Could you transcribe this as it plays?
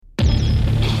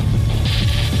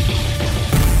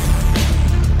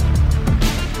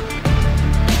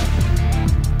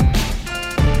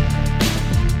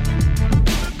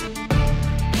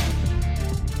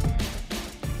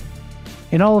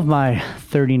In all of my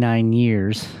 39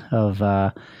 years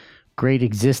of great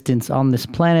existence on this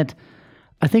planet,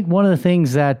 I think one of the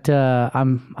things that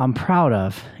I'm proud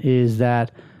of is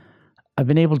that I've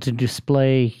been able to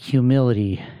display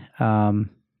humility, and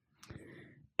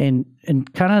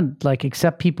kind of like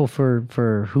accept people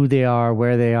for who they are,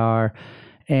 where they are,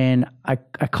 and I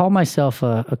call myself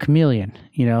a chameleon.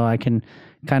 You know, I can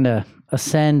kind of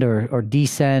ascend or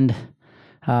descend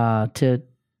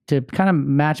to kind of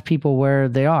match people where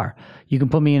they are. You can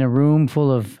put me in a room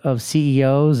full of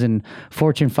CEOs and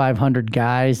Fortune 500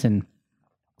 guys, and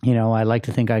you know, I like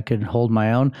to think I could hold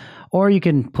my own. Or you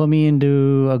can put me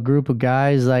into a group of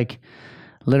guys like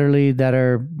literally that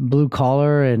are blue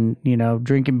collar and, you know,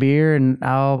 drinking beer, and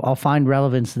I'll find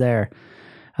relevance there.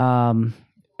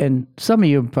 And some of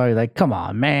you are probably like, come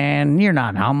on, man, you're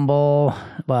not humble.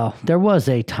 Well, there was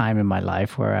a time in my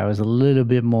life where I was a little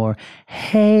bit more,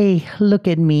 hey, look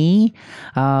at me.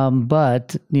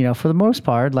 But, you know, for the most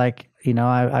part, like, you know,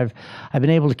 I've been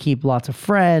able to keep lots of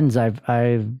friends.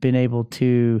 I've been able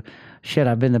to,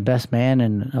 I've been the best man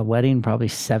in a wedding probably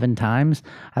 7 times.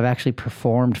 I've actually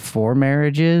performed 4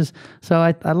 marriages. So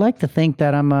I like to think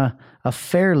that I'm a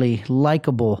fairly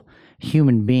likable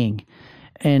human being.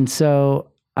 And so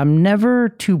I'm never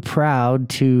too proud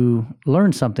to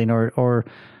learn something or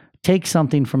take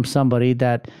something from somebody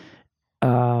that,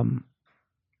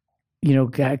 you know,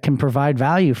 can provide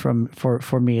value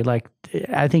for me. Like,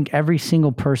 I think every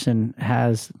single person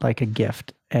has like a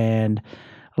gift, and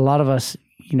a lot of us,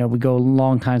 you know, we go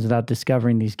long times without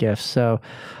discovering these gifts. So,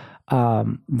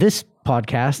 this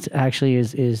podcast actually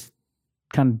is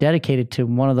kind of dedicated to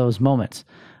one of those moments.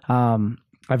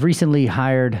 I've recently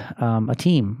hired a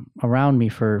team around me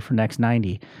for Next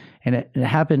 90, and it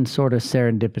happened sort of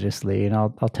serendipitously, and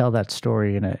I'll tell that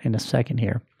story in a second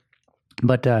here.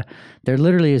 But there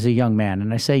literally is a young man,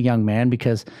 and I say young man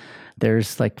because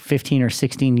there's like 15 or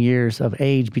 16 years of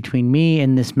age between me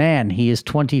and this man. He is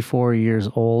 24 years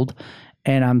old,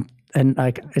 and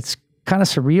like it's kind of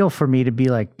surreal for me to be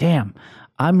like, damn,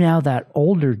 I'm now that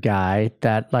older guy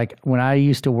that, like, when I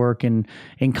used to work in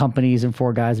companies and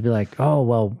for guys would be like, oh,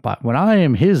 well, but when I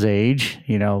am his age,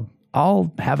 you know,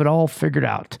 I'll have it all figured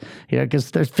out. You know, because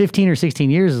there's 15 or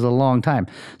 16 years is a long time.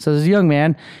 So this young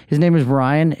man, his name is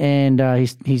Ryan, and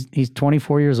he's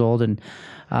 24 years old, and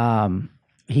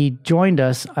he joined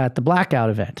us at the Blackout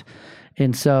event.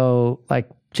 And so, like,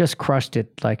 just crushed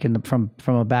it, like from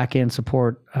a back end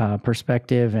support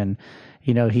perspective. And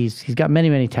you know, he's got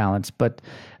many talents, but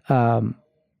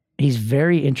he's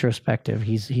very introspective.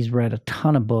 He's read a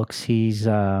ton of books. He's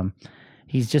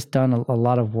just done a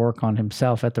lot of work on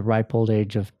himself at the ripe old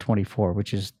age of 24,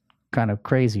 which is kind of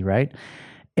crazy, right?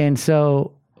 And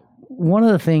so one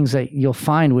of the things that you'll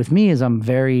find with me is I'm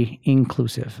very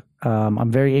inclusive.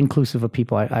 I'm very inclusive of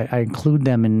people. I include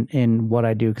them in what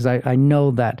I do, because I know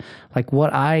that, like,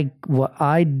 what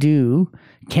I do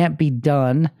can't be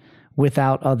done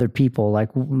without other people.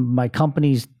 Like, my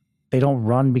companies, they don't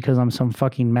run because I'm some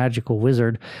fucking magical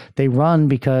wizard. They run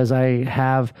because I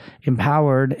have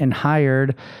empowered and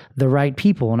hired the right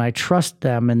people, and I trust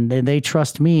them, and they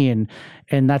trust me, and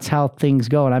that's how things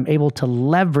go. And I'm able to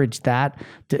leverage that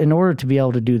in order to be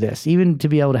able to do this, even to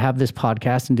be able to have this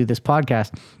podcast and do this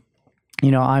podcast. You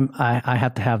know, I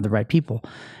have to have the right people.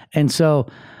 And so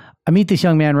I meet this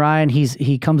young man, Ryan.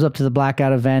 He comes up to the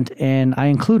Blackout event, and I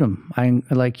include him.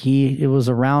 It was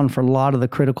around for a lot of the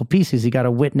critical pieces. He got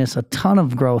to witness a ton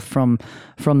of growth from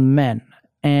men.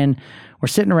 And we're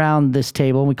sitting around this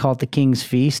table, and we call it the King's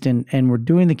Feast, and we're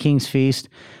doing the King's Feast,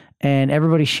 and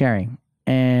everybody's sharing.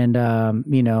 And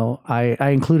you know, I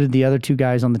included the other 2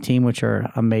 guys on the team, which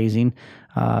are amazing.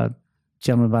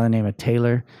 Gentleman by the name of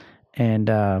Taylor and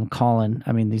Colin.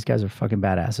 I mean, these guys are fucking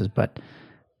badasses, but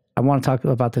I want to talk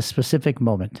about this specific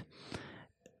moment.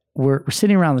 We're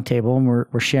sitting around the table, and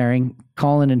we're sharing.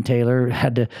 Colin and Taylor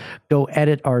had to go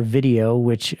edit our video,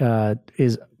 which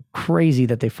is crazy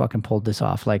that they fucking pulled this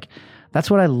off. Like, that's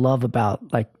what I love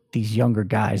about, like, these younger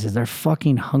guys, is they're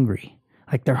fucking hungry.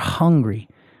 Like, they're hungry.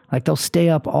 Like, they'll stay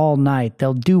up all night.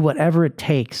 They'll do whatever it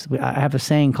takes. I have a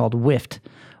saying called W.I.F.T.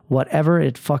 Whatever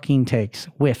it fucking takes.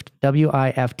 W.I.F.T.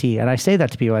 W-I-F.T. And I say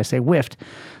that to people. I say W.I.F.T.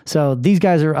 So these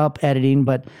guys are up editing,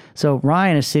 but so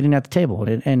Ryan is sitting at the table,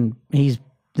 and he's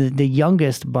the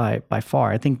youngest by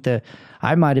far. I think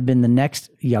I might have been the next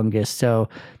youngest. So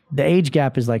the age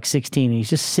gap is like 16. And he's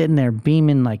just sitting there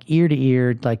beaming like ear to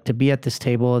ear, like to be at this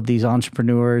table of these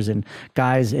entrepreneurs and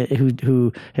guys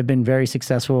who have been very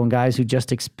successful, and guys who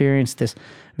just experienced this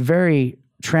very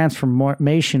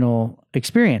transformational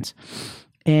experience.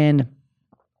 And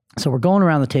so we're going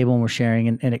around the table and we're sharing,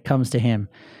 and it comes to him,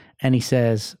 and he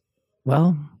says,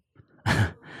 well,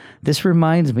 This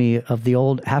reminds me of the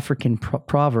old African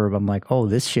proverb. I'm like, oh,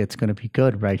 this shit's going to be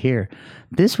good right here.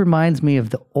 This reminds me of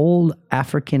the old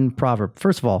African proverb.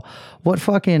 First of all, what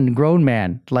fucking grown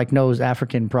man like knows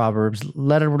African proverbs,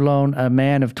 let alone a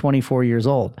man of 24 years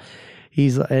old?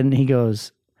 He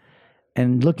goes,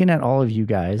 and looking at all of you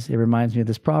guys, it reminds me of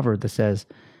this proverb that says,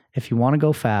 if you want to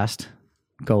go fast,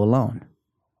 go alone.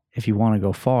 If you want to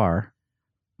go far,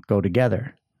 go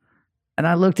together. And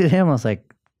I looked at him, I was like,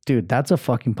 dude, that's a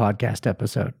fucking podcast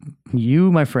episode.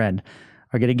 You, my friend,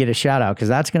 are going to get a shout out because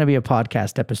that's going to be a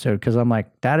podcast episode because I'm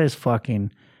like, that is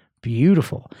fucking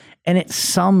beautiful. And it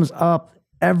sums up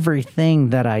everything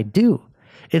that I do.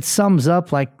 It sums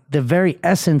up like the very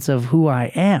essence of who I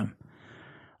am.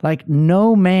 Like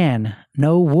no man,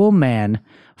 no woman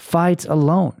fights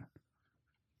alone.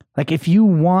 Like if you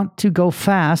want to go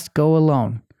fast, go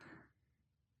alone.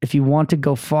 If you want to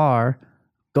go far,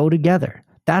 go together.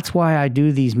 That's why I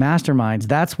do these masterminds.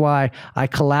 That's why I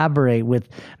collaborate with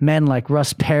men like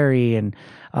Russ Perry and,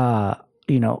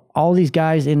 all these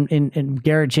guys in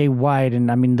Garrett J. White.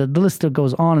 And I mean, the list still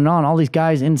goes on and on. All these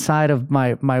guys inside of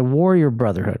my warrior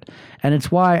brotherhood. And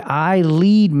it's why I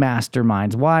lead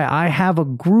masterminds, why I have a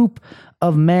group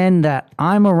of men that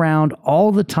I'm around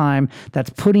all the time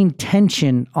that's putting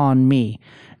tension on me.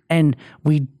 And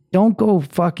we don't go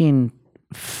fucking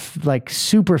like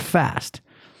super fast.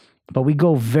 But we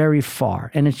go very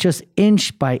far, and it's just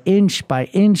inch by inch by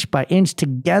inch by inch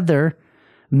together.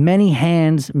 Many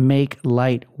hands make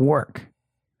light work.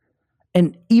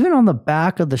 And even on the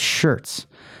back of the shirts,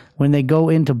 when they go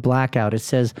into blackout, it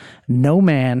says, no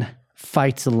man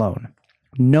fights alone.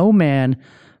 No man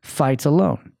fights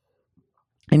alone.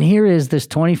 And here is this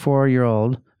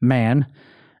 24-year-old man,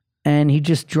 and he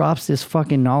just drops this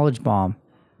fucking knowledge bomb.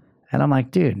 And I'm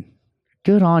like, dude,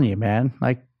 good on you, man.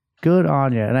 Like, good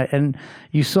on you. And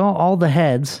you saw all the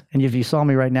heads, and if you saw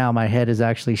me right now, my head is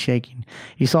actually shaking.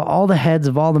 You saw all the heads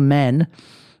of all the men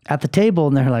at the table,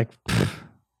 and they're like,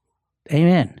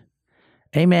 amen.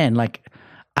 Amen. Like,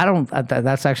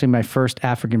 that's actually my first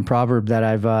African proverb that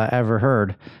I've ever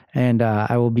heard. And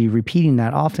I will be repeating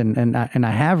that often, and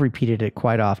I have repeated it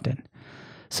quite often.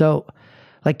 So,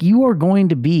 like, you are going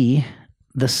to be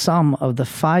the sum of the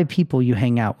 5 people you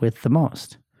hang out with the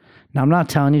most. Now, I'm not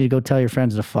telling you to go tell your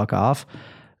friends to fuck off,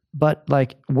 but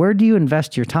like, where do you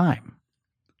invest your time?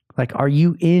 Like, are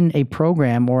you in a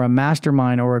program or a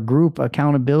mastermind or a group,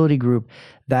 accountability group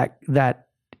that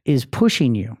is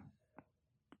pushing you?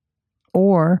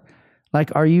 Or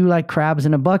like, are you like crabs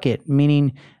in a bucket,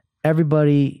 meaning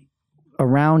everybody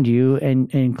around you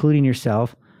and including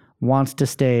yourself wants to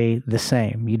stay the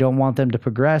same? You don't want them to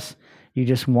progress. You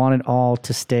just want it all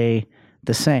to stay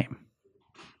the same.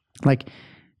 Like,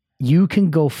 you can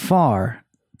go far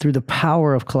through the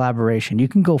power of collaboration. You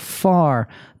can go far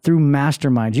through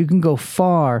masterminds. You can go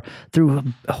far through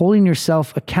holding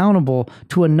yourself accountable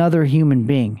to another human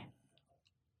being.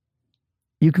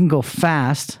 You can go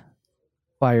fast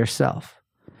by yourself.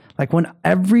 Like,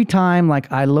 every time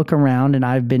like I look around and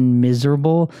I've been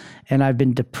miserable and I've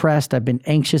been depressed, I've been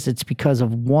anxious, it's because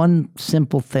of one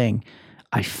simple thing.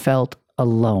 I felt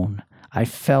alone. I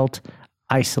felt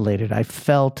isolated. I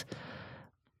felt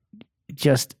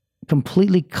just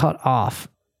completely cut off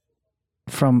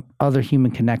from other human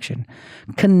connection.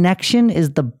 Connection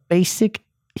is the basic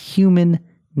human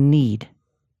need,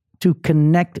 to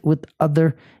connect with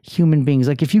other human beings.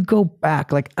 Like, if you go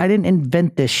back, like, I didn't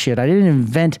invent this shit. I didn't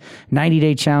invent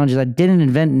 90-day challenges. I didn't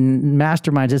invent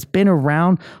masterminds. It's been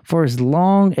around for as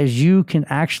long as you can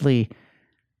actually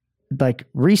like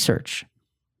research.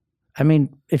 I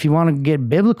mean, if you want to get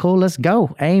biblical, let's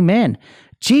go. Amen.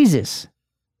 Jesus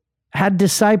had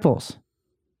disciples,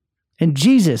 and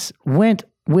Jesus went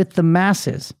with the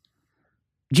masses.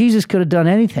 Jesus could have done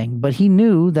anything, but he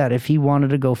knew that if he wanted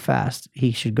to go fast,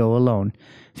 he should go alone.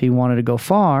 If he wanted to go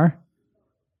far,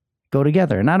 go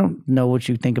together. And I don't know what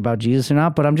you think about Jesus or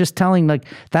not, but I'm just telling, like,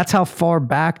 that's how far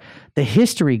back the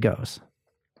history goes.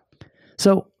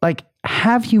 So, like,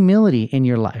 have humility in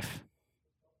your life.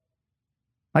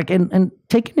 Like, and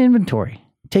take an inventory.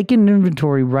 Take an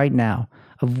inventory right now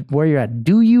of where you're at.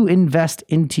 Do you invest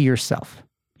into yourself?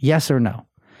 Yes or no?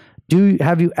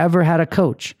 Have you ever had a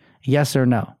coach? Yes or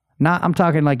no? I'm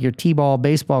talking like your T-ball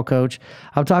baseball coach.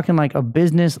 I'm talking like a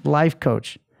business life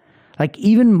coach. Like,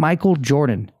 even Michael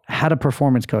Jordan had a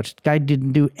performance coach. The guy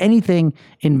didn't do anything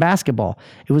in basketball.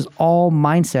 It was all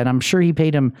mindset. I'm sure he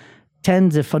paid him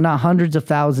tens, if not hundreds of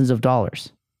thousands of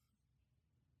dollars.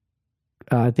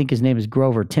 I think his name is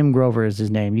Grover. Tim Grover is his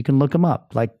name. You can look him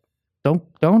up. Like,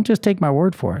 don't just take my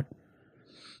word for it.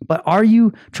 But are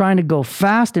you trying to go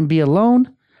fast and be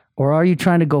alone? Or are you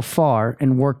trying to go far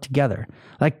and work together?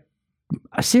 Like,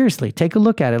 seriously, take a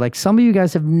look at it. Like, some of you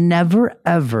guys have never,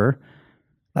 ever,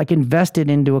 like, invested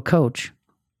into a coach.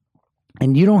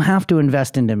 And you don't have to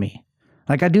invest into me.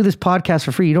 Like, I do this podcast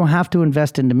for free. You don't have to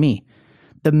invest into me.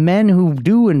 The men who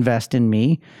do invest in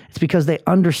me, it's because they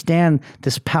understand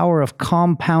this power of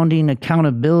compounding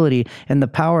accountability and the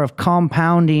power of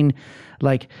compounding,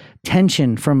 like,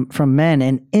 tension from men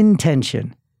and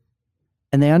intention.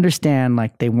 And they understand,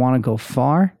 like, they want to go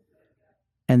far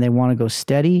and they want to go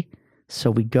steady.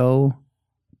 So we go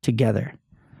together.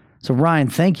 So Ryan,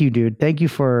 thank you, dude. Thank you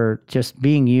for just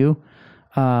being you.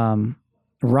 Ryan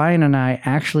and I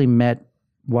actually met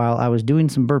while I was doing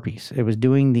some burpees. It was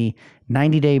doing the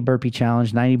 90-day burpee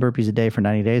challenge, 90 burpees a day for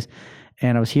 90 days.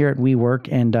 And I was here at WeWork,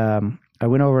 and I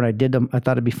went over and I did them. I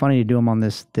thought it'd be funny to do them on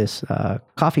this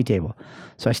coffee table.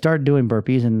 So I started doing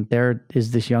burpees, and there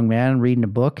is this young man reading a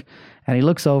book, and he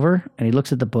looks over and he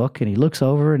looks at the book, and he looks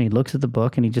over and he looks at the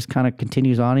book, and he just kind of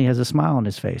continues on. He has a smile on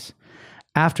his face.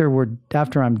 After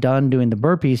I'm done doing the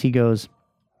burpees, he goes,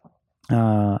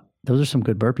 those are some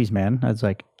good burpees, man. I was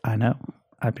like, I know.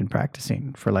 I've been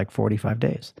practicing for like 45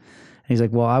 days. And he's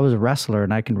like, well, I was a wrestler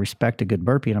and I can respect a good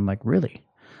burpee. And I'm like, really?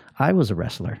 I was a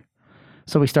wrestler.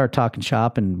 So we started talking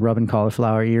shop and rubbing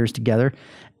cauliflower ears together.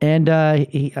 And I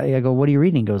go, what are you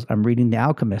reading? He goes, I'm reading The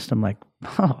Alchemist. I'm like,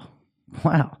 oh,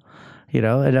 wow.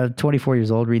 And I'm 24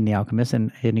 years old reading The Alchemist.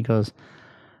 And he goes,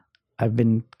 I've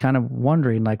been kind of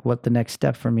wondering like what the next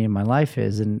step for me in my life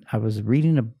is. And I was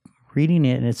reading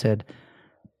it and it said,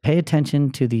 pay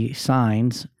attention to the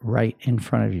signs right in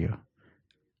front of you.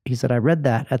 He said, I read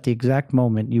that at the exact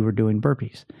moment you were doing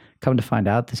burpees. Come to find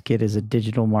out, this kid is a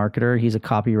digital marketer. He's a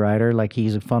copywriter, like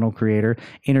he's a funnel creator.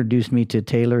 Introduced me to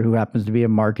Taylor, who happens to be a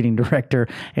marketing director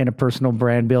and a personal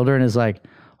brand builder, and is like,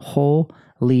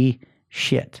 holy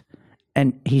shit.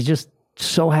 And he's just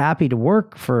so happy to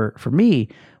work for me.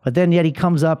 But then yet he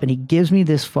comes up and he gives me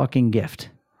this fucking gift,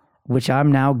 which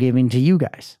I'm now giving to you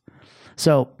guys.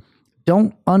 So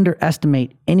don't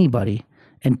underestimate anybody,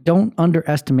 and don't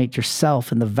underestimate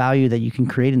yourself and the value that you can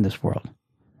create in this world.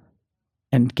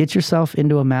 And get yourself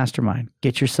into a mastermind.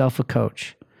 Get yourself a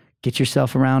coach. Get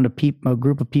yourself around a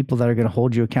group of people that are going to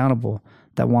hold you accountable,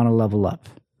 that want to level up.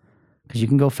 Because you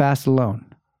can go fast alone,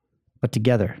 but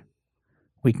together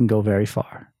we can go very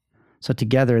far. So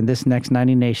together in this next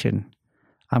 90 Nation,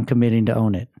 I'm committing to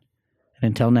own it. And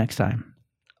until next time,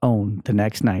 own the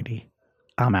next 90.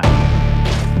 I'm out.